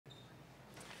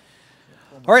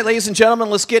All right, ladies and gentlemen,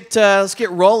 let's get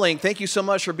rolling. Thank you so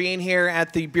much for being here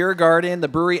at the Beer Garden, the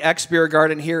Brewery X Beer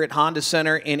Garden here at Honda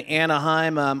Center in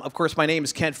Anaheim. Of course, my name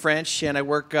is Kent French, and I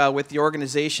work with the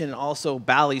organization and also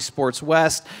Bally Sports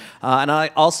West. And I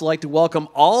also like to welcome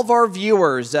all of our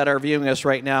viewers that are viewing us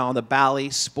right now on the Bally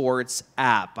Sports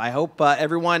app. I hope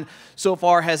everyone so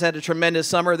far has had a tremendous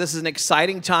summer. This is an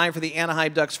exciting time for the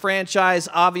Anaheim Ducks franchise.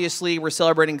 Obviously, we're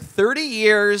celebrating 30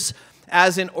 years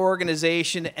as an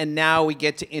organization, and now we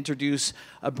get to introduce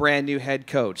a brand new head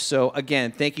coach. So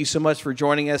again, thank you so much for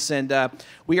joining us, and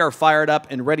we are fired up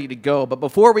and ready to go. But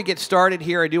before we get started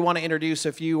here, I do want to introduce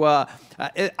a few, I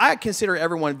consider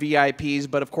everyone VIPs,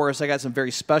 but of course I got some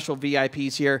very special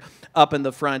VIPs here up in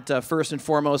the front. First and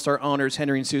foremost, our owners,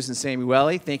 Henry and Susan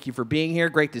Samueli. Thank you for being here.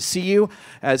 Great to see you.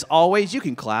 As always, you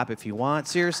can clap if you want.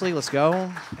 Seriously, let's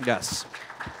go. Yes.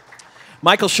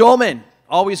 Michael Schulman.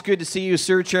 Always good to see you,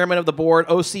 sir, chairman of the board,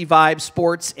 OC Vibe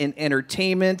Sports and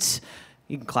Entertainment.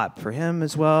 You can clap for him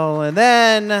as well. And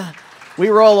then we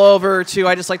roll over to,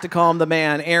 I just like to call him the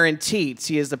man, Aaron Teets.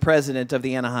 He is the president of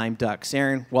the Anaheim Ducks.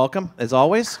 Aaron, welcome, as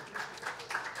always.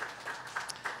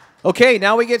 Okay,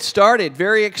 now we get started.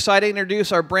 Very excited to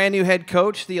introduce our brand new head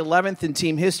coach, the 11th in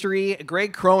team history,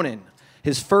 Greg Cronin.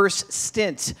 His first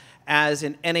stint as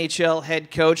an NHL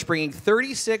head coach, bringing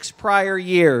 36 prior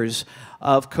years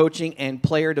of coaching and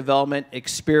player development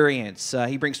experience.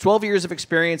 He brings 12 years of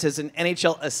experience as an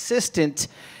NHL assistant,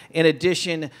 in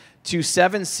addition to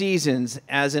 7 seasons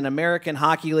as an American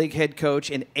Hockey League head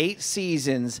coach and 8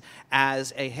 seasons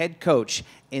as a head coach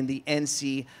in the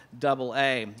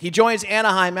NCAA. He joins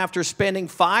Anaheim after spending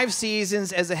 5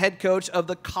 seasons as a head coach of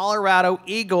the Colorado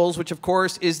Eagles, which of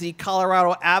course is the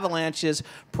Colorado Avalanche's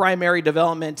primary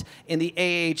development in the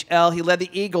AHL. He led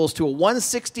the Eagles to a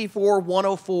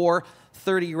 164-104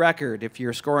 30 record. If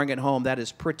you're scoring at home, that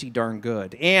is pretty darn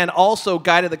good. And also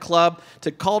guided the club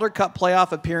to Calder Cup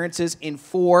playoff appearances in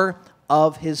 4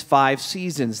 of his 5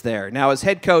 seasons there. Now, as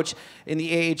head coach in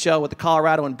the AHL with the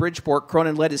Colorado and Bridgeport,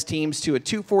 Cronin led his teams to a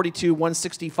 242,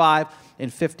 165,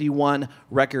 and 51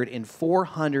 record in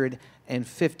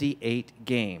 458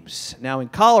 games. Now, in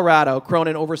Colorado,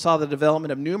 Cronin oversaw the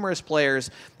development of numerous players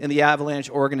in the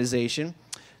Avalanche organization.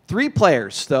 3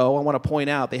 players, though, I want to point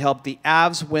out, they helped the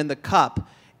Avs win the Cup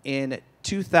in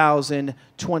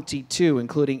 2022,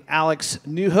 including Alex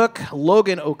Newhook,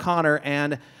 Logan O'Connor,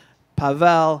 and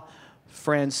Pavel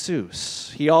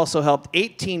Francouz. He also helped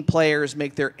 18 players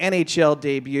make their NHL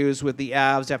debuts with the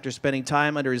Avs after spending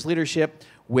time under his leadership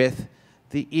with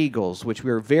the Eagles, which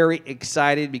we are very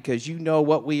excited because you know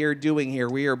what we are doing here.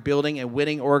 We are building a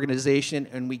winning organization,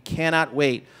 and we cannot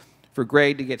wait for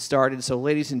Greg to get started. So,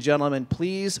 ladies and gentlemen,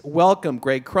 please welcome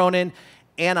Greg Cronin,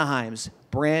 Anaheim's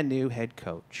brand new head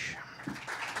coach.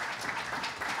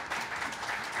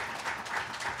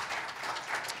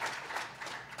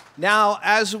 Now,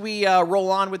 as we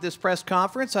roll on with this press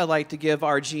conference, I'd like to give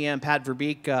our GM, Pat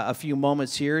Verbeek, a few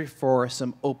moments here for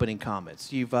some opening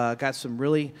comments. You've got some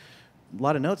really, a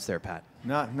lot of notes there, Pat.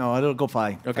 No, it'll go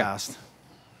fast. Okay.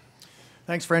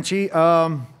 Thanks, Frenchie.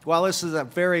 Well, this is a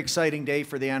very exciting day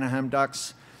for the Anaheim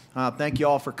Ducks. Thank you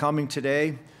all for coming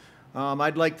today.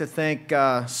 I'd like to thank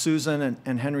Susan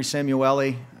and Henry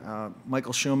Samueli,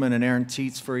 Michael Schulman, and Aaron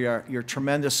Teets for your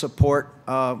tremendous support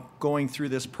going through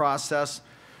this process.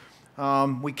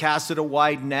 We casted a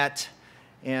wide net,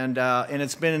 and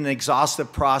it's been an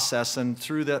exhaustive process. And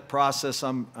through that process,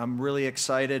 I'm really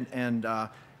excited and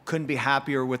couldn't be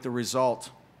happier with the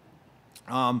result.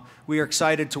 We are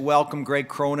excited to welcome Greg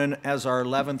Cronin as our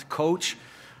 11th coach.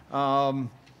 And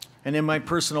in my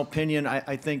personal opinion,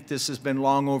 I think this has been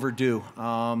long overdue.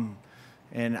 And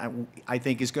I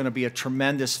think he's going to be a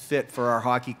tremendous fit for our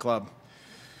hockey club.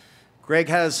 Greg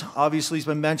has, obviously, he's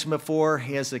been mentioned before,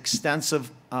 he has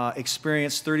extensive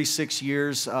experience, 36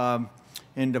 years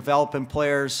in developing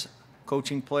players,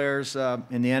 coaching players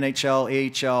in the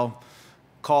NHL, AHL,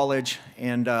 college,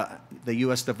 and the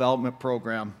U.S. development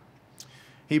program.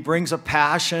 He brings a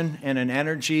passion and an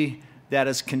energy that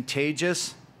is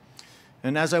contagious.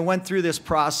 And as I went through this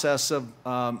process of,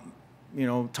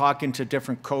 talking to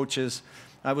different coaches,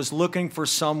 I was looking for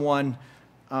someone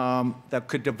that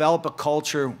could develop a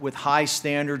culture with high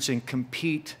standards and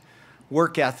compete,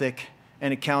 work ethic,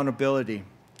 and accountability.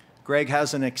 Greg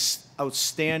has an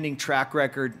outstanding track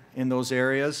record in those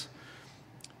areas.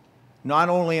 Not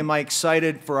only am I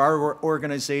excited for our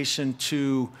organization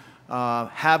to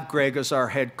have Greg as our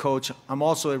head coach, I'm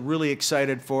also really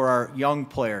excited for our young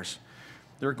players.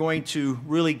 They're going to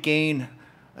really gain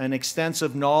an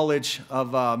extensive knowledge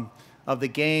of the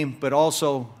game, but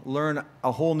also learn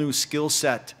a whole new skill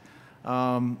set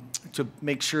to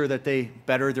make sure that they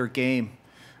better their game.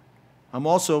 I'm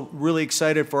also really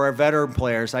excited for our veteran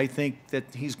players. I think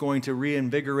that he's going to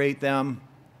reinvigorate them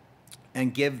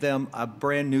and give them a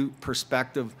brand new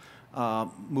perspective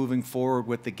moving forward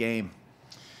with the game.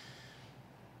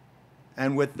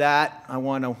 And with that, I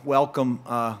want to welcome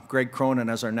Greg Cronin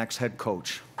as our next head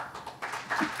coach.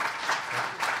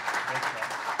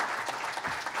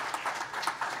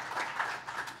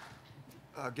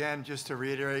 Again, just to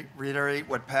reiterate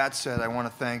what Pat said, I want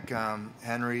to thank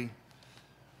Henry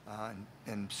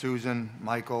and Susan,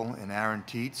 Michael, and Aaron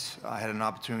Tietz. I had an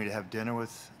opportunity to have dinner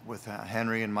with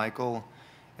Henry and Michael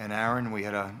and Aaron. We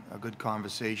had a good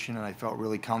conversation, and I felt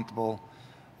really comfortable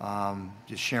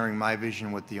just sharing my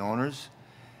vision with the owners.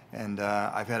 And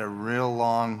I've had a real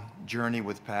long journey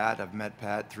with Pat. I've met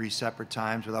Pat 3 separate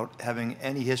times without having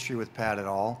any history with Pat at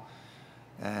all.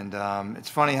 And it's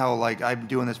funny how, like, I've been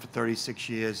doing this for 36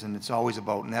 years, and it's always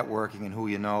about networking and who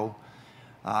you know.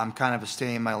 I'm kind of a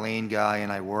stay-in-my-lane guy,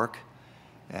 and I work.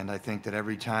 And I think that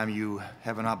every time you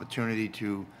have an opportunity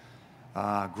to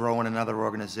grow in another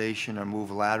organization or move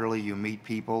laterally, you meet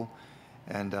people.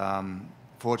 And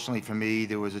fortunately for me,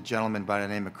 there was a gentleman by the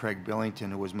name of Craig Billington,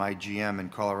 who was my GM in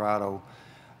Colorado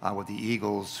with the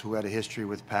Eagles, who had a history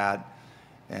with Pat.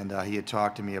 And he had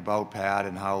talked to me about Pat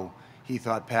and how he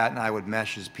thought Pat and I would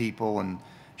mesh as people and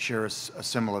share a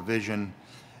similar vision.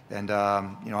 And,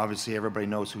 you know, obviously everybody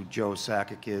knows who Joe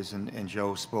Sakic is, and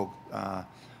Joe spoke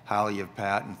highly of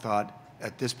Pat and thought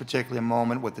at this particular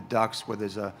moment with the Ducks, where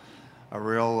there's a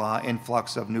real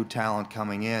influx of new talent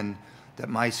coming in, that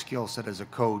my skill set as a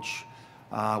coach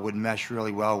would mesh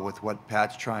really well with what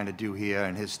Pat's trying to do here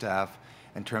and his staff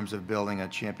in terms of building a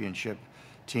championship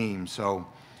team. So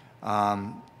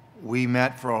we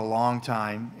met for a long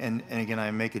time, and again,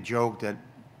 I make a joke that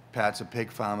Pat's a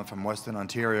pig farmer from Western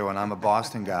Ontario and I'm a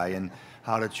Boston guy, and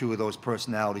how the two of those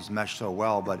personalities mesh so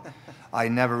well. But I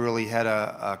never really had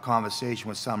a conversation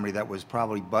with somebody that was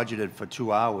probably budgeted for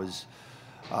 2 hours,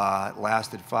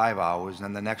 lasted 5 hours, and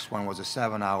then the next one was a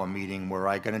 7-hour meeting where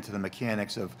I got into the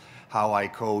mechanics of how I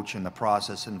coach and the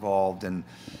process involved. And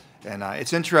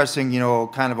it's interesting, you know,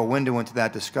 kind of a window into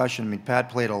that discussion. I mean, Pat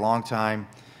played a long time,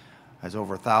 has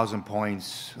over 1,000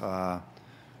 points,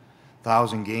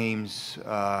 1,000 games,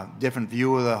 different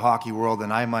view of the hockey world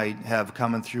than I might have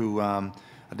coming through a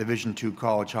Division II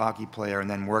college hockey player and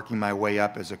then working my way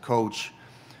up as a coach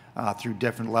through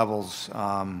different levels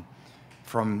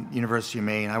from University of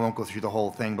Maine. I won't go through the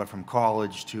whole thing, but from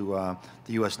college to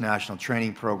the U.S. National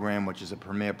Training Program, which is a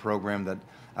premier program that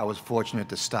I was fortunate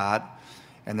to start,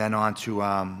 and then on to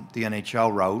the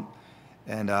NHL route.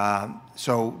 And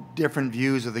so different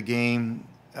views of the game,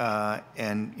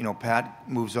 and you know, Pat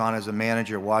moves on as a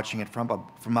manager, watching it from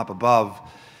up above.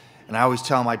 And I always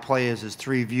tell my players there's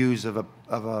 3 views of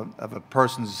a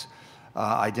person's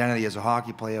identity as a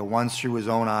hockey player. One's through his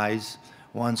own eyes,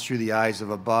 one's through the eyes of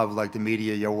above, like the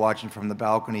media. You're watching from the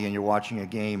balcony and you're watching a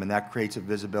game, and that creates a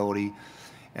visibility.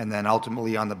 And then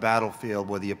ultimately on the battlefield,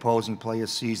 where the opposing player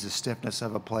sees the stiffness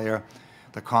of a player,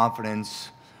 the confidence,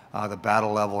 the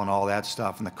battle level, and all that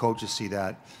stuff, and the coaches see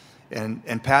that.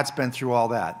 And Pat's been through all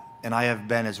that, and I have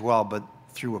been as well, but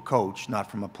through a coach, not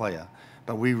from a player.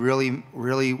 But we really,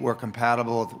 really were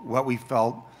compatible with what we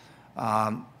felt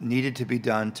needed to be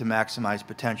done to maximize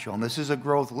potential. And this is a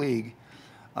growth league,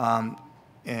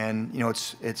 and you know,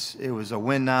 it was a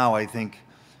win now, I think,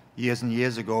 years and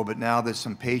years ago, but now there's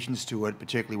some patience to it,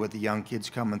 particularly with the young kids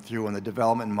coming through and the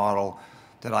development model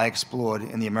that I explored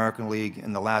in the American League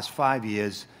in the last 5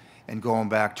 years and going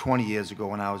back 20 years ago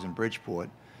when I was in Bridgeport.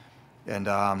 And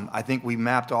I think we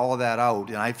mapped all of that out,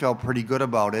 and I felt pretty good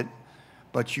about it,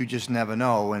 but you just never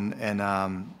know. And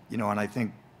you know, and I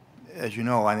think, as you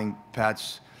know, I think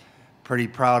Pat's pretty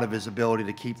proud of his ability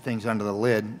to keep things under the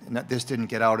lid. And this didn't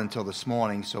get out until this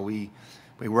morning, so we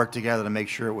worked together to make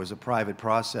sure it was a private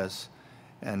process.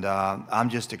 And I'm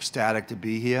just ecstatic to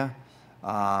be here.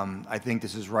 I think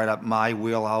this is right up my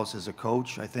wheelhouse as a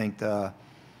coach. I think the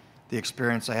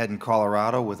experience I had in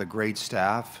Colorado with a great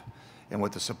staff and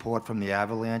with the support from the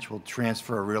Avalanche will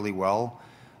transfer really well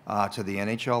to the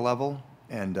NHL level.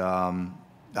 And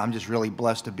I'm just really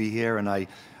blessed to be here. And I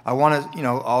want to, you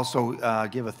know, also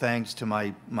give a thanks to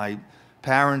my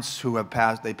parents who have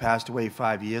passed. They passed away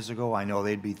 5 years ago. I know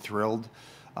they'd be thrilled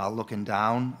looking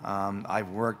down. I've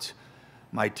worked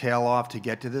my tail off to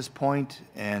get to this point,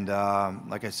 and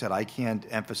like I said, I can't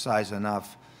emphasize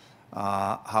enough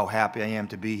how happy I am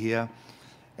to be here.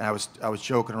 And I was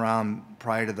joking around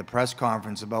prior to the press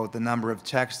conference about the number of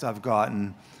texts I've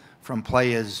gotten from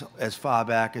players as far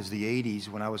back as the 80s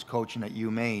when I was coaching at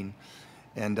UMaine.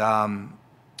 And I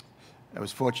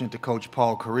was fortunate to coach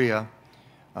Paul Correa,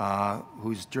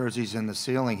 whose jersey's in the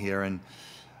ceiling here. And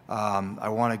I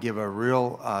want to give a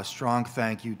real strong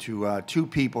thank you to two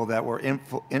people that were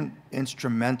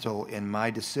instrumental in my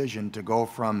decision to go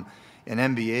from an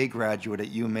MBA graduate at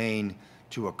UMaine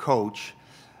to a coach,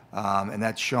 and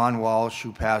that's Sean Walsh,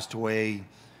 who passed away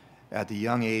at the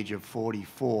young age of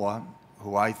 44,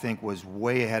 who I think was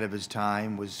way ahead of his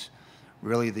time, was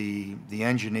really the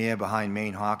engineer behind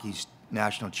Maine Hockey's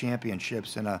national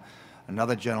championships, and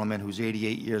another gentleman who's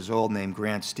 88 years old named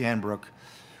Grant Stanbrook,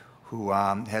 who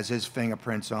has his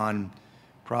fingerprints on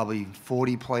probably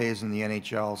 40 players in the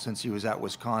NHL since he was at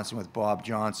Wisconsin with Bob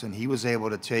Johnson. He was able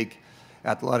to take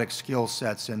athletic skill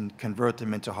sets and convert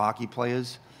them into hockey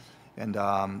players. And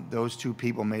those two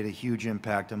people made a huge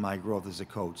impact on my growth as a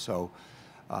coach. So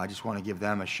I just want to give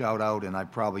them a shout out, and I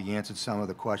probably answered some of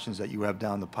the questions that you have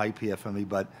down the pipe here for me,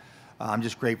 but I'm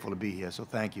just grateful to be here, so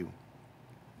thank you.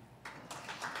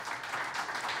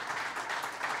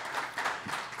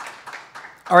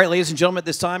 All right, ladies and gentlemen, at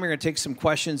this time, we're going to take some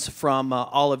questions from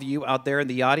all of you out there in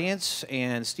the audience.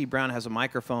 And Steve Brown has a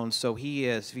microphone, so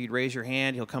if you'd raise your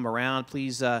hand, he'll come around.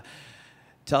 Please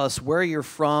tell us where you're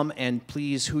from and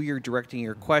please who you're directing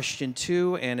your question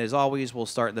to. And as always, we'll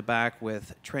start in the back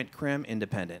with Trent Krim,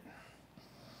 Independent.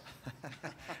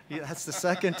 Yeah, that's the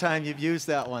second time you've used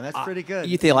that one. That's pretty good.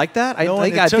 You like that?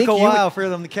 It took a while for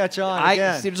them to catch on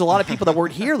again. See, there's a lot of people that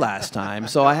weren't here last time,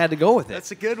 so I had to go with it.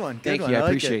 That's a good one. Thank you. I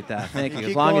appreciate that. Thank you.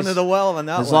 Keep going to the well on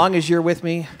that one. As long as you're with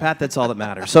me, Pat, that's all that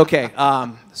matters. Okay.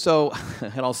 So,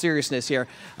 in all seriousness here,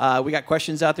 we got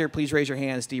questions out there. Please raise your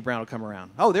hand. Steve Brown will come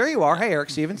around. Oh, there you are. Hey,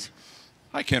 Eric Stevens.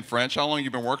 Hi, Ken French. How long have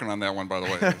you been working on that one, by the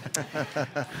way?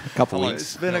 A couple weeks.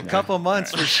 It's been a couple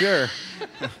months for sure.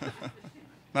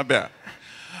 Not bad.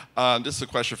 This is a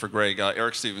question for Greg.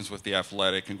 Eric Stevens with The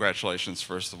Athletic. Congratulations,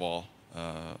 first of all,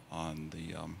 on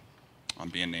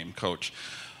being named coach.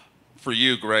 For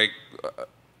you, Greg,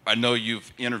 I know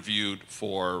you've interviewed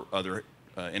for other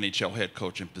NHL head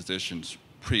coaching positions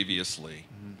previously,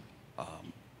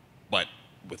 but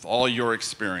with all your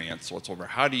experience whatsoever,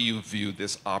 how do you view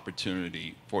this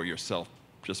opportunity for yourself,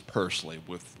 just personally,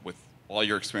 with all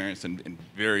your experience in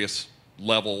various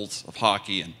levels of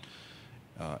hockey and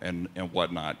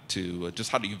whatnot, to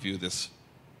just how do you view this,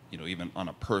 even on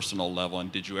a personal level,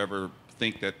 and did you ever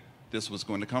think that this was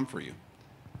going to come for you?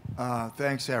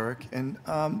 Thanks, Eric. And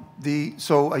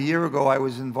so a year ago, I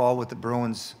was involved with the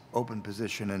Bruins open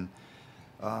position,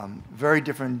 and very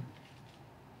different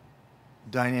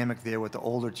dynamic there with the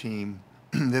older team.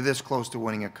 They're this close to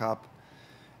winning a cup,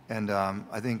 and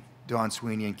I think Don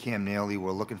Sweeney and Cam Neely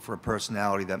were looking for a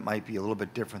personality that might be a little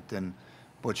bit different than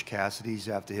Butch Cassidy's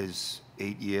after his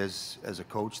 8 years as a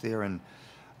coach there, and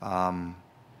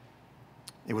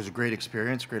it was a great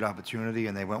experience, great opportunity,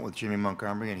 and they went with Jimmy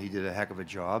Montgomery, and he did a heck of a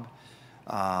job.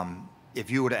 If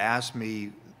you would have asked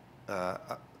me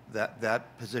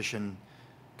that position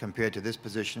compared to this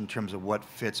position in terms of what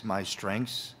fits my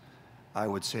strengths, I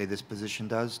would say this position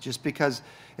does, just because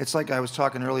it's like I was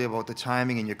talking earlier about the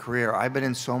timing in your career. I've been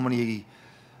in so many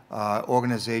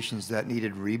organizations that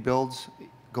needed rebuilds,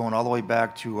 going all the way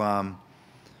back to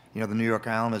the New York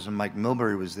Islanders, and Mike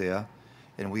Milbury was there,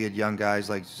 and we had young guys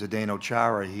like Zdeno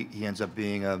Chara. He ends up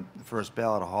being a first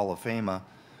ballot Hall of Famer.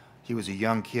 He was a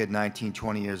young kid, 19,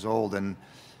 20 years old, and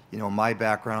my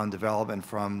background and development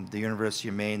from the University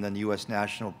of Maine, then the U.S.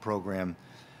 National Program,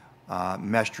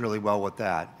 meshed really well with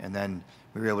that. And then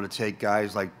we were able to take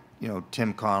guys like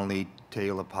Tim Connolly,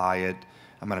 Taylor Pyatt.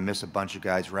 I'm going to miss a bunch of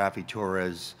guys, Rafi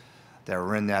Torres, that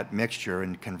were in that mixture,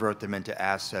 and convert them into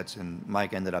assets, and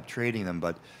Mike ended up trading them,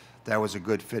 but that was a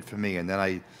good fit for me. And then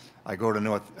I go to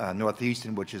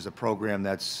Northeastern, which is a program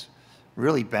that's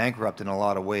really bankrupt in a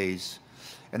lot of ways,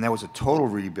 and that was a total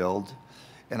rebuild.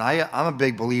 And I'm a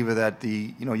big believer that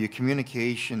your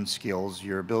communication skills,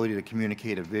 your ability to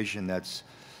communicate a vision that's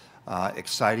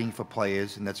exciting for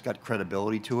players and that's got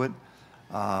credibility to it,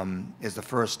 is the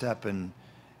first step in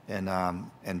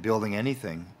building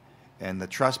anything. And the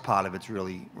trust part of it's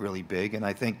really, really big. And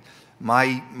I think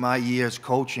my years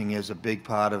coaching is a big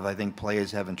part of, I think,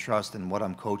 players having trust in what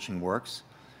I'm coaching works.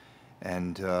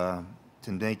 And to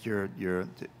make your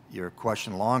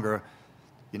question longer,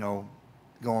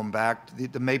 going back,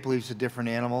 the Maple Leafs are a different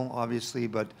animal, obviously,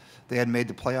 but they had made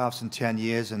the playoffs in 10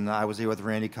 years, and I was there with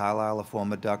Randy Carlyle, a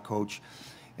former Duck coach,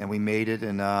 and we made it.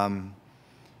 And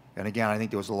again, I think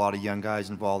there was a lot of young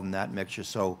guys involved in that mixture.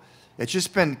 So it's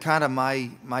just been kind of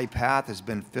my path has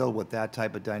been filled with that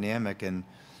type of dynamic, and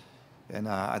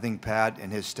I think Pat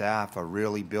and his staff are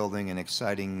really building an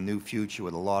exciting new future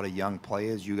with a lot of young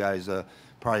players. You guys are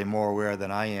probably more aware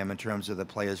than I am in terms of the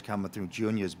players coming through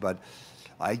juniors, but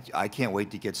I can't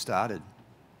wait to get started.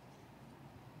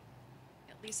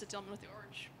 Lisa Tillman with the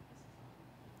Orange.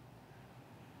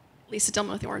 Lisa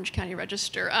Dillman with the Orange County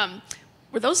Register.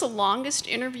 Were those the longest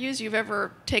interviews you've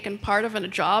ever taken part of in a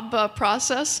job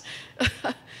process?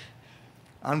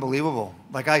 Unbelievable.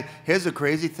 Like here's the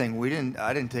crazy thing.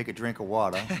 I didn't take a drink of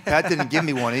water. Pat didn't give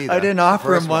me one either. I didn't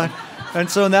offer him one. And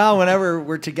so now whenever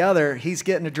we're together, he's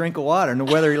getting a drink of water,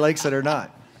 whether he likes it or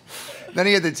not. Then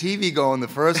he had the TV going, the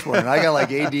first one, and I got like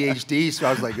ADHD, so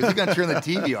I was like, is he going to turn the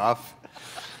TV off?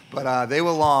 But they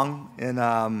were long,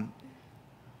 and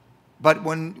but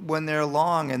when they're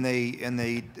long and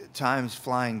they time's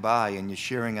flying by and you're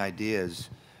sharing ideas,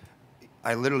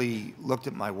 I literally looked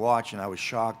at my watch and I was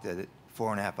shocked that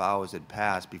 4.5 hours had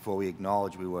passed before we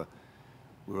acknowledged we were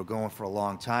going for a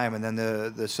long time. And then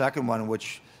the second one,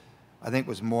 which I think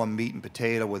was more meat and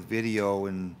potato with video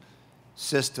and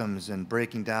systems and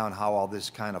breaking down how all this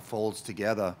kind of folds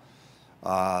together,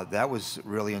 that was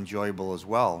really enjoyable as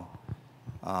well.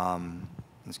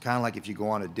 It's kind of like if you go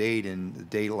on a date and the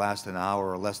date lasts an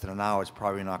hour or less than an hour, it's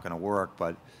probably not going to work.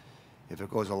 But if it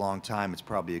goes a long time, it's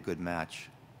probably a good match.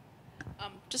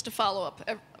 Just to follow up,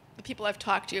 the people I've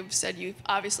talked to have said you've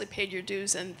obviously paid your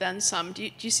dues and then some. Do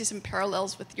you see some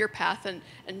parallels with your path and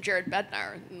Jared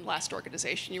Bednar in the last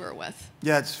organization you were with?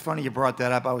 Yeah, it's funny you brought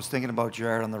that up. I was thinking about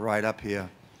Jared on the ride up here.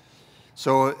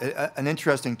 So an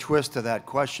interesting twist to that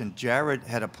question. Jared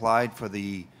had applied for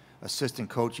the assistant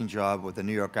coaching job with the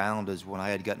New York Islanders when I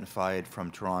had gotten fired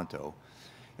from Toronto.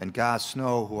 And Gar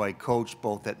Snow, who I coached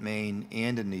both at Maine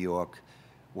and in New York,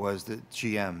 was the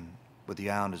GM with the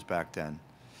Islanders back then.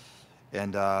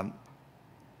 And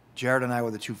Jared and I were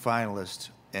the two finalists,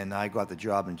 and I got the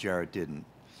job and Jared didn't.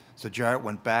 So Jared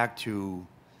went back to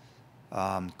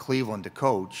Cleveland to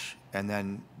coach, and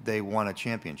then they won a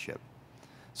championship.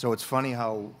 So it's funny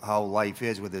how life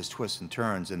is with its twists and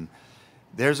turns. And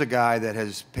there's a guy that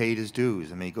has paid his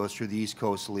dues. I mean, he goes through the East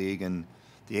Coast League and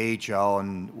the AHL,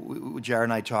 and Jared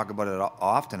and I talk about it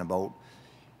often about,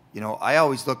 I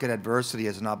always look at adversity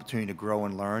as an opportunity to grow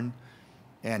and learn.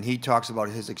 And he talks about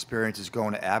his experiences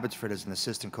going to Abbotsford as an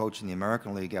assistant coach in the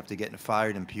American League after getting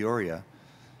fired in Peoria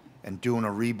and doing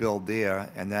a rebuild there,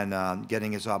 and then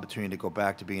getting his opportunity to go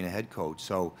back to being a head coach.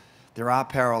 So there are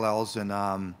parallels, and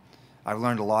I've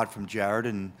learned a lot from Jared,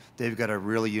 and they've got a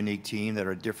really unique team that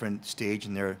are at a different stage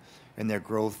in their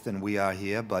growth than we are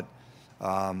here. But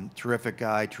terrific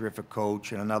guy, terrific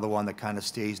coach, and another one that kind of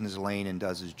stays in his lane and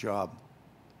does his job.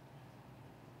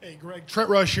 Hey, Greg, Trent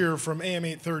Rush here from AM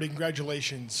 830.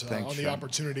 Congratulations Thanks, on the Trent.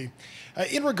 opportunity.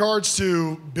 In regards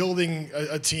to building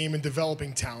a team and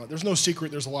developing talent, there's no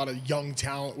secret there's a lot of young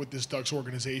talent with this Ducks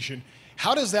organization.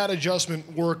 How does that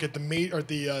adjustment work at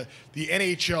the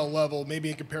NHL level, maybe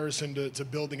in comparison to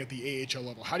building at the AHL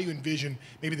level? How do you envision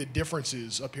maybe the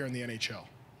differences up here in the NHL?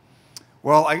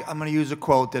 Well, I'm going to use a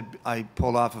quote that I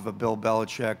pulled off of a Bill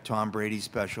Belichick, Tom Brady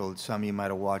special that some of you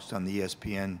might have watched on the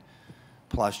ESPN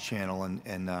Plus channel.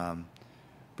 And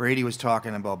Brady was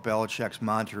talking about Belichick's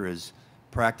mantra is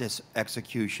practice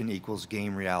execution equals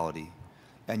game reality.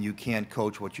 And you can't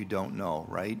coach what you don't know,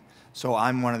 right? So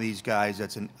I'm one of these guys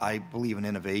I believe in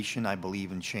innovation. I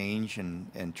believe in change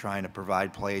and trying to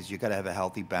provide plays. You've got to have a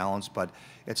healthy balance, but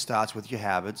it starts with your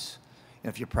habits.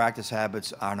 And if your practice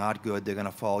habits are not good, they're going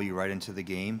to follow you right into the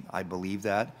game. I believe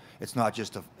that. It's not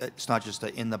just a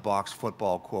in-the-box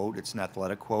football quote. It's an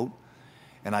athletic quote.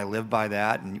 And I live by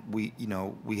that. And I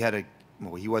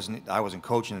wasn't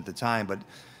coaching at the time, but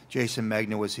Jason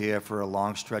Megna was here for a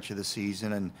long stretch of the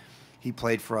season, and he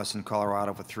played for us in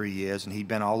Colorado for 3 years, and he'd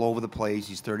been all over the place.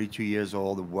 He's 32 years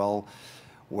old, a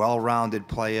well-rounded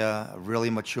player, a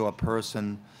really mature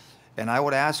person. And I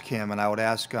would ask him, and I would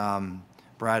ask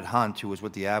Brad Hunt, who was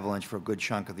with the Avalanche for a good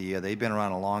chunk of the year, they've been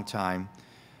around a long time,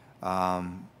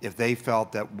 if they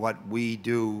felt that what we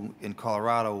do in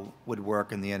Colorado would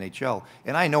work in the NHL.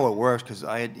 And I know it works because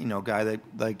I had, a guy that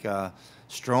like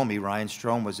Strome, Ryan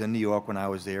Strome, was in New York when I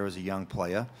was there as a young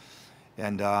player.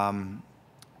 And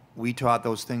we taught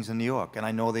those things in New York, and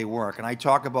I know they work. And I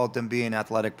talk about them being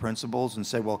athletic principles and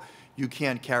say, well, you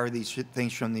can't carry these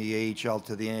things from the AHL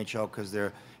to the NHL because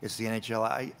it's the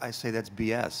NHL. I say that's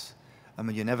BS. I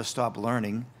mean, you never stop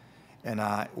learning. And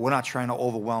we're not trying to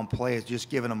overwhelm players, just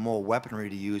giving them more weaponry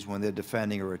to use when they're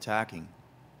defending or attacking.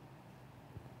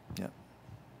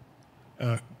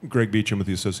 Yeah. Greg Beecham with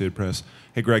the Associated Press.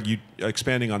 Hey, Greg,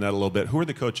 expanding on that a little bit, who are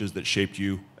the coaches that shaped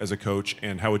you as a coach,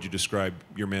 and how would you describe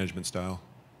your management style?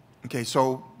 Okay,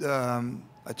 so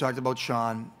I talked about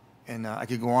Sean, and I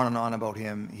could go on and on about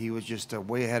him. He was just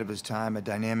way ahead of his time, a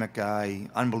dynamic guy,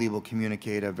 unbelievable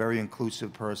communicator, very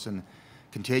inclusive person,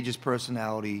 contagious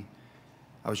personality.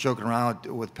 I was joking around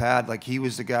with Pat, like he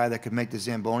was the guy that could make the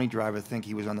Zamboni driver think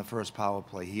he was on the first power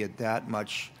play. He had that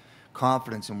much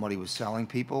confidence in what he was selling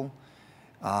people.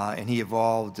 And he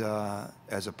evolved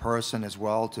as a person as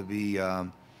well to be,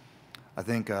 I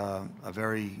think, a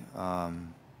very,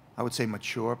 I would say,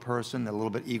 mature person, a little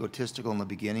bit egotistical in the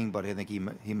beginning, but I think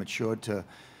he matured to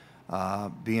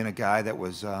being a guy that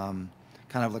was kind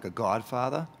of like a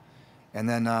godfather. And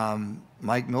then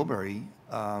Mike Milbury,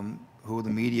 who the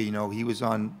media, you know, he was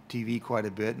on TV quite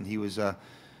a bit, and he was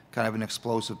kind of an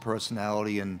explosive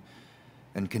personality and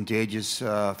contagious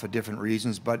for different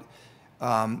reasons. But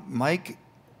Mike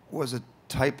was a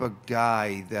type of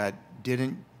guy that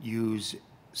didn't use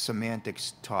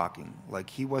semantics talking. Like,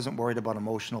 he wasn't worried about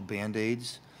emotional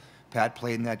Band-Aids. Pat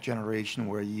played in that generation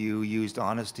where you used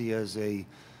honesty as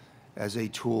a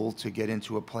tool to get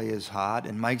into a player's heart.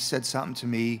 And Mike said something to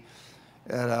me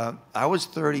at, I was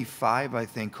 35, I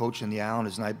think, coaching the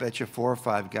Islanders, and I bet you 4 or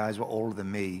 5 guys were older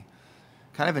than me.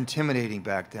 Kind of intimidating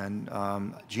back then.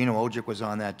 Gino Ojic was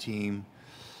on that team.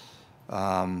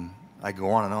 I go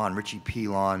on and on. Richie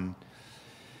Pilon,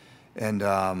 and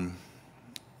I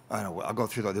don't know. I'll go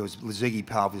through. There was Ziggy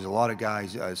Palf. There's a lot of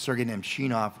guys. Sergei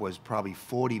Nemchinov was probably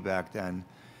 40 back then,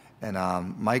 and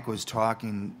Mike was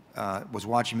talking, was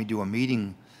watching me do a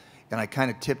meeting, and I kind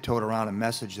of tiptoed around a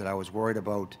message that I was worried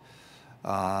about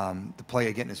the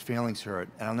player getting his feelings hurt.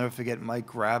 And I'll never forget, Mike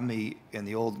grabbed me in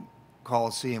the old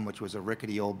Coliseum, which was a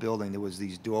rickety old building. There was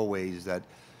these doorways that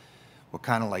were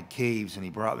kind of like caves, and he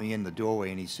brought me in the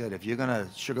doorway, and he said, if you're going to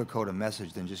sugarcoat a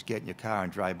message, then just get in your car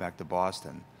and drive back to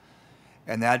Boston.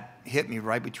 And that hit me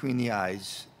right between the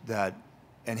eyes.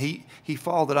 And he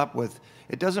followed it up with,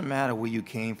 it doesn't matter where you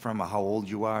came from or how old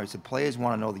you are. He said, players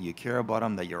want to know that you care about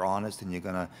them, that you're honest, and you're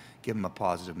going to give them a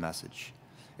positive message.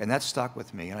 And that stuck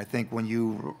with me. And I think when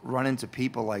you run into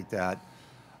people like that,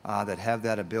 that have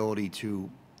that ability to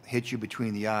hit you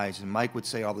between the eyes, and Mike would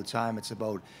say all the time, it's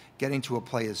about getting to a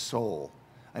player's soul.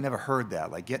 I never heard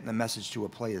that, like getting the message to a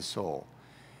player's soul.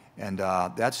 And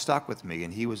that stuck with me,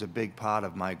 and he was a big part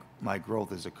of my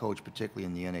growth as a coach, particularly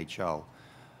in the NHL.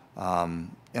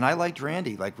 And I liked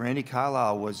Randy. Like, Randy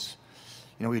Carlyle was,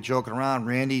 you know, we were joking around.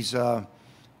 Randy's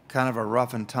kind of a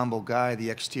rough and tumble guy. The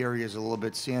exterior is a little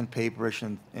bit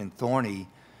sandpaperish and thorny,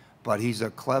 but he's a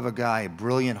clever guy, a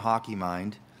brilliant hockey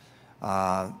mind.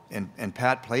 And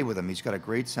Pat played with him. He's got a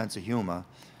great sense of humor.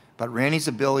 But Randy's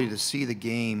ability to see the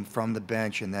game from the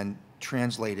bench and then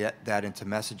translate that into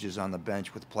messages on the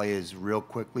bench with players real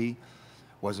quickly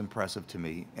was impressive to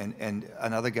me. And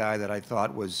another guy that I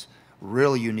thought was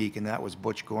really unique, and that was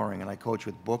Butch Goring. And I coached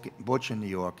with Butch in New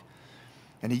York.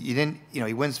 And he didn't, you know,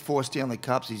 he wins 4 Stanley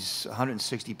Cups. He's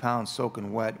 160 pounds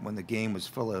soaking wet when the game was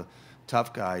full of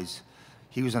tough guys.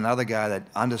 He was another guy that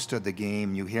understood the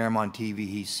game. You hear him on TV,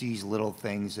 he sees little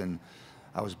things, and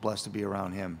I was blessed to be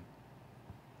around him.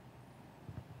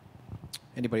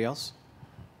 Anybody else?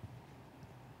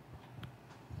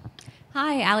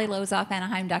 Hi, Allie Lozoff,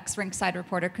 Anaheim Ducks Rinkside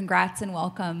reporter. Congrats and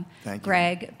welcome, Thank you.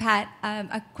 Greg. Pat,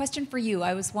 a question for you.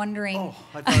 I was wondering. Oh,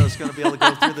 I thought I was going to be able to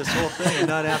go through this whole thing and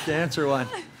not have to answer one.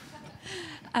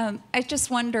 I just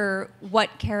wonder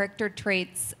what character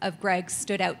traits of Greg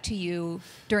stood out to you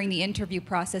during the interview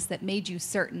process that made you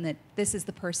certain that this is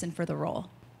the person for the role.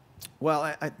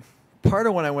 Well, part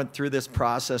of when I went through this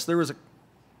process, there was a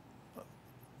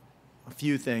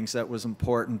few things that was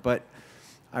important, but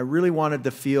I really wanted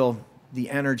to feel the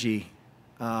energy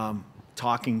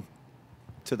talking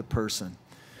to the person.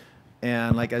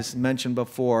 And like I mentioned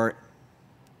before,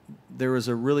 there was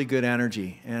a really good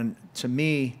energy. And to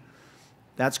me,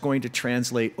 that's going to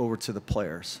translate over to the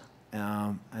players.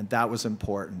 And that was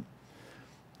important.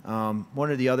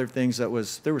 One of the other things there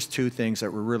was 2 things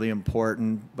that were really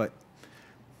important, but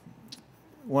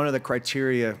one of the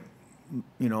criteria,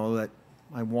 you know, that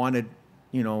I wanted,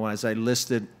 you know, as I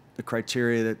listed the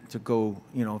criteria to go,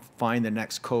 you know, find the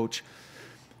next coach,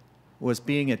 was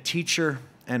being a teacher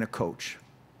and a coach.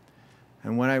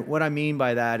 And what I mean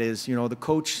by that is, you know, the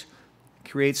coach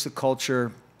creates the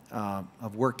culture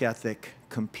of work ethic,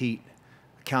 compete,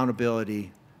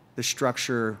 accountability, the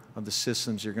structure of the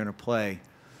systems you're going to play.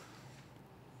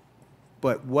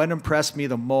 But what impressed me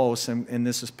the most, and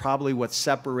this is probably what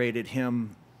separated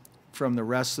him from the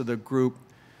rest of the group,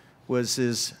 was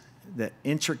the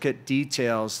intricate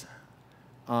details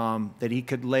that he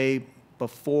could lay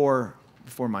before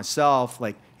myself,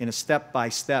 like in a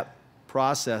step-by-step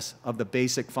process of the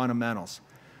basic fundamentals.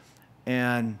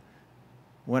 And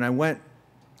when I went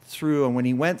through, and when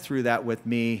he went through that with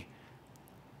me,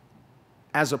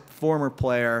 as a former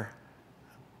player,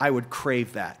 I would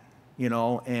crave that, you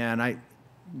know, and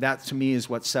that to me is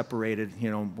what separated, you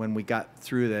know, when we got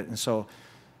through that. And so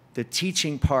the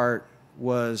teaching part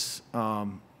was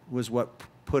what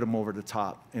put him over the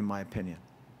top, in my opinion.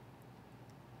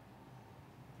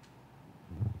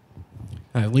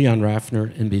 Leon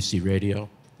Raffner, NBC Radio.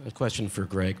 A question for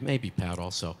Greg, maybe Pat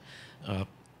also.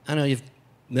 I know you've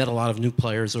met a lot of new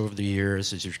players over the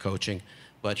years as you're coaching,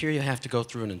 but here you have to go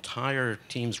through an entire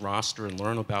team's roster and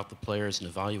learn about the players and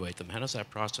evaluate them. How does that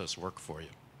process work for you?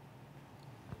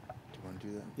 Do you want to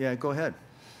do that? Yeah, go ahead.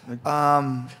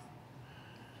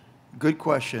 Good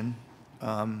question.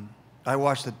 I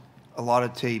watched a lot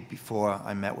of tape before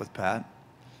I met with Pat,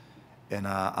 and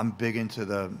I'm big into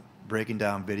the breaking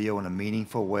down video in a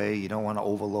meaningful way. You don't want to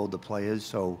overload the players,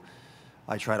 so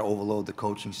I try to overload the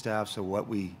coaching staff so what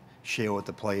we share with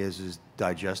the players is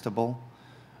digestible.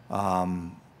 Like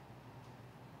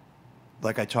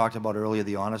I talked about earlier,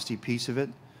 the honesty piece of it.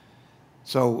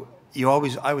 So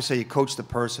I would say you coach the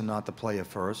person, not the player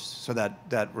first, so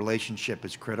that relationship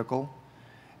is critical.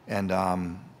 And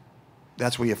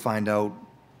that's where you find out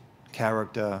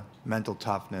character, mental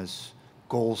toughness,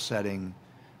 goal setting,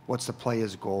 what's the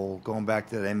player's goal, going back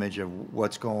to that image of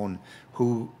what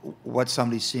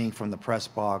somebody's seeing from the press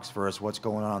box versus what's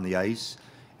going on the ice,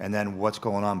 and then what's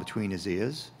going on between his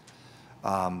ears.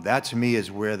 That to me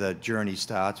is where the journey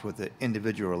starts, with the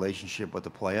individual relationship with the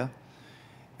player.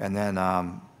 And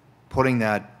then putting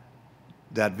that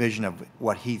vision of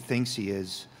what he thinks he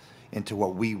is into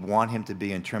what we want him to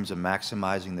be in terms of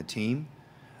maximizing the team.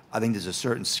 I think there's a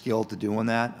certain skill to doing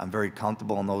that. I'm very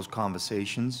comfortable in those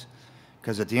conversations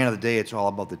because at the end of the day, it's all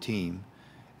about the team.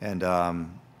 And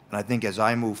I think as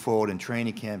I move forward in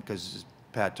training camp, because as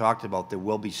Pat talked about, there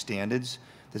will be standards.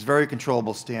 There's very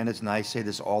controllable standards, and I say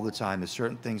this all the time. There's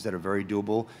certain things that are very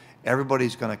doable.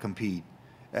 Everybody's going to compete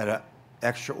at an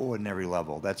extraordinary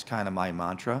level. That's kind of my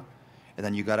mantra. And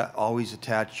then you got to always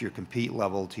attach your compete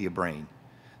level to your brain.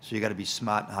 So you got to be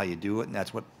smart in how you do it, and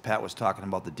that's what Pat was talking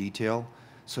about, the detail.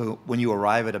 So when you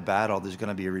arrive at a battle, there's going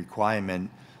to be a requirement.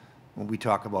 When we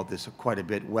talk about this quite a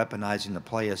bit, weaponizing the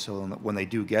player so when they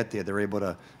do get there, they're able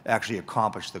to actually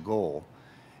accomplish the goal.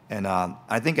 And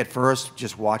I think at first,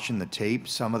 just watching the tape,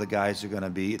 some of the guys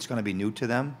it's going to be new to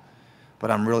them.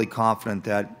 But I'm really confident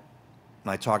that,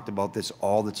 and I talked about this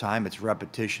all the time, it's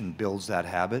repetition builds that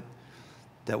habit,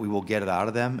 that we will get it out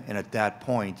of them. And at that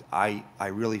point, I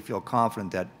really feel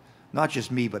confident that not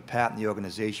just me, but Pat and the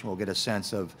organization will get a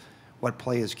sense of what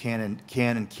players can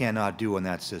and cannot do in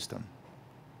that system.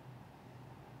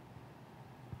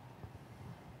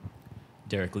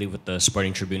 Derek Lee with the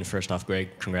Sporting Tribune. First off,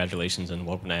 Greg, congratulations and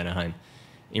welcome to Anaheim.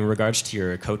 In regards to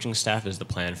your coaching staff, is the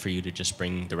plan for you to just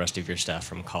bring the rest of your staff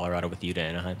from Colorado with you to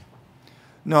Anaheim?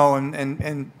 No,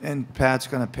 and Pat's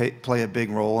going to play a big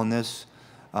role in this.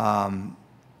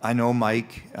 I know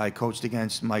Mike. I coached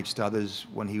against Mike Stothers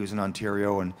when he was in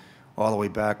Ontario and all the way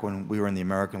back when we were in the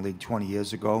American League 20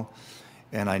 years ago.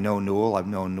 And I know Newell. I've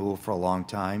known Newell for a long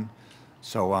time.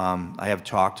 So I have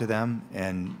talked to them,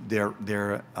 and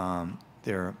they're going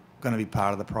to be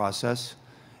part of the process.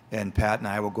 And Pat and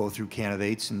I will go through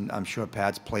candidates, and I'm sure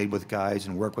Pat's played with guys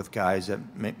and worked with guys that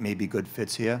may be good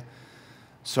fits here.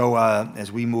 So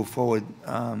as we move forward,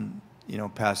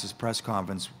 past this press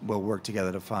conference, we'll work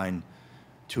together to find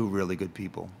two really good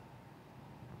people.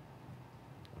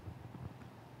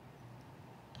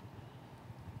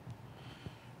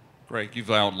 Greg,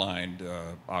 you've outlined,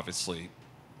 obviously,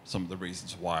 some of the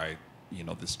reasons why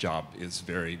this job is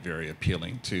very, very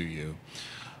appealing to you.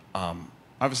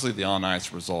 Obviously, the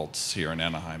on-ice results here in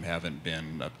Anaheim haven't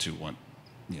been up to what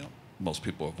most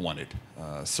people have wanted,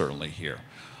 certainly here.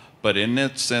 But in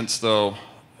that sense, though,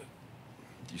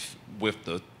 with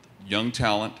the young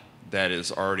talent that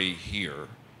is already here,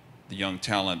 the young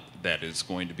talent that is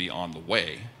going to be on the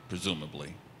way,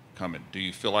 presumably, coming, do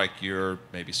you feel like you're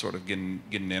maybe sort of getting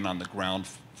in on the ground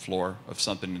floor of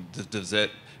something? Does that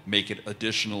make it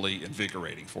additionally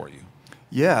invigorating for you?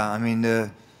 Yeah, I mean,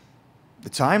 the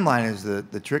timeline is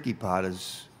the tricky part,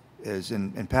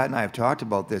 and Pat and I have talked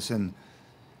about this, and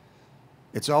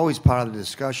it's always part of the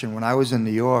discussion. When I was in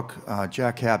New York,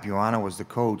 Jack Capuano was the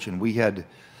coach, and we had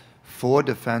 4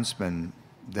 defensemen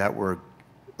that were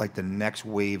like the next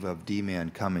wave of D-man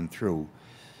coming through.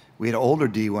 We had older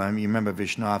D-man. You remember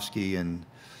Vishnofsky and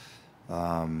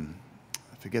I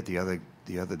forget the other.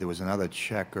 There was another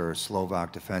Czech or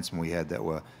Slovak defenseman we had that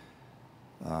were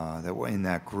in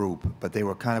that group, but they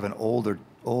were kind of an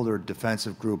older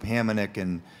defensive group. Hamonic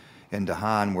and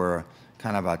DeHaan were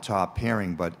kind of our top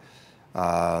pairing, but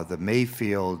the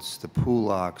Mayfields, the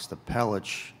Pulaks, the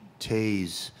Pelich,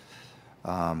 Tays,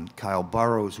 Kyle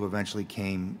Burrows, who eventually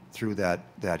came through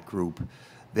that group,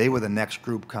 they were the next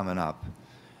group coming up.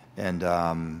 And,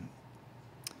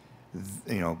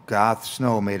 Garth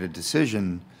Snow made a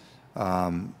decision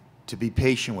to be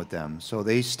patient with them. So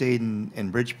they stayed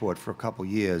in Bridgeport for a couple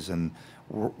years and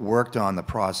worked on the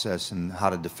process and how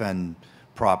to defend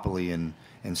properly and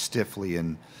stiffly.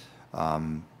 And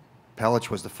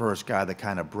Pellich was the first guy that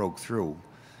kind of broke through.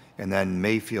 And then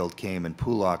Mayfield came and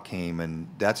Pulak came, and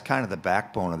that's kind of the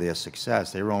backbone of their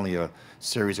success. They were only a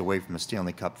series away from a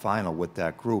Stanley Cup final with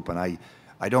that group. And I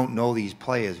don't know these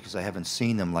players because I haven't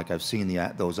seen them like I've seen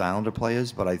those Islander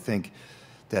players, but I think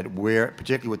that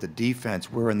particularly with the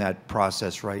defense, we're in that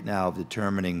process right now of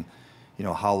determining, you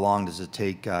know, how long does it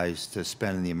take guys to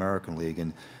spend in the American League,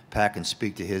 and Pat can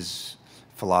speak to his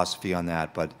philosophy on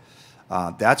that. But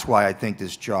that's why I think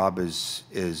this job is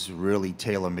really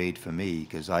tailor-made for me,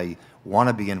 because I want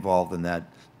to be involved in that,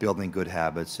 building good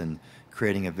habits and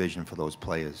creating a vision for those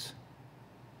players.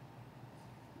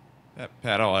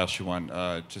 Pat, I'll ask you one.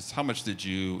 Just how much did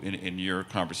you, in your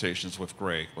conversations with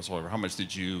Greg whatsoever, how much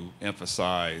did you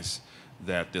emphasize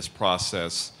that this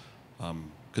process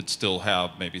could still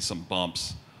have maybe some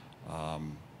bumps,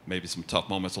 maybe some tough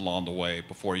moments along the way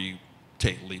before you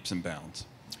take leaps and bounds?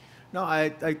 No, I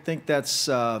think that's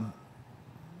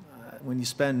when you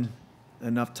spend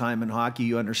enough time in hockey,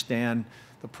 you understand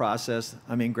the process.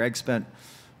 I mean, Greg spent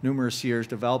numerous years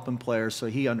developing players, so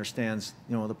he understands,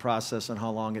 you know, the process and how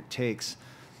long it takes.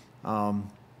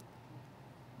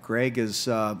 Greg is,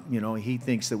 you know, he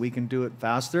thinks that we can do it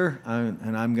faster,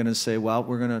 and I'm going to say, well,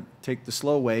 we're going to take the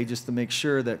slow way just to make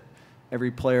sure that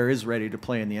every player is ready to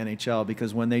play in the NHL,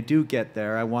 because when they do get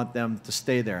there, I want them to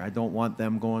stay there. I don't want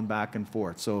them going back and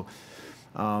forth. So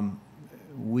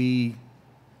we,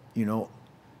 you know,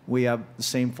 we have the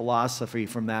same philosophy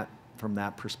from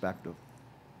that perspective.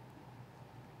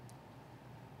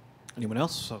 Anyone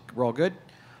else? So we're all good?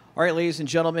 All right, ladies and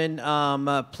gentlemen,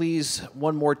 please,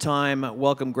 one more time,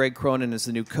 welcome Greg Cronin as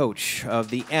the new coach of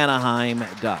the Anaheim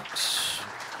Ducks.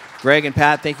 Greg and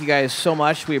Pat, thank you guys so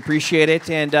much. We appreciate it.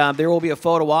 And there will be a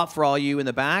photo op for all you in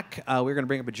the back. We're going to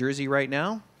bring up a jersey right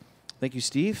now. Thank you,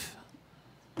 Steve.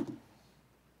 All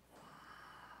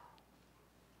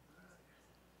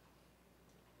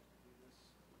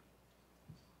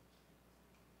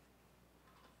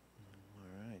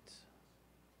right.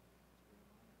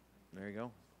 There you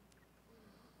go.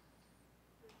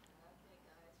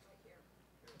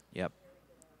 Yep.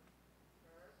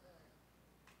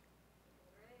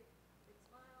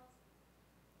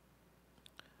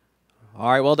 All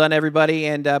right, well done, everybody.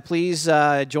 And please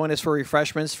join us for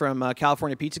refreshments from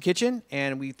California Pizza Kitchen.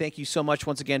 And we thank you so much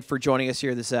once again for joining us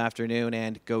here this afternoon.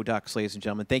 And go Ducks, ladies and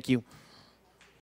gentlemen. Thank you.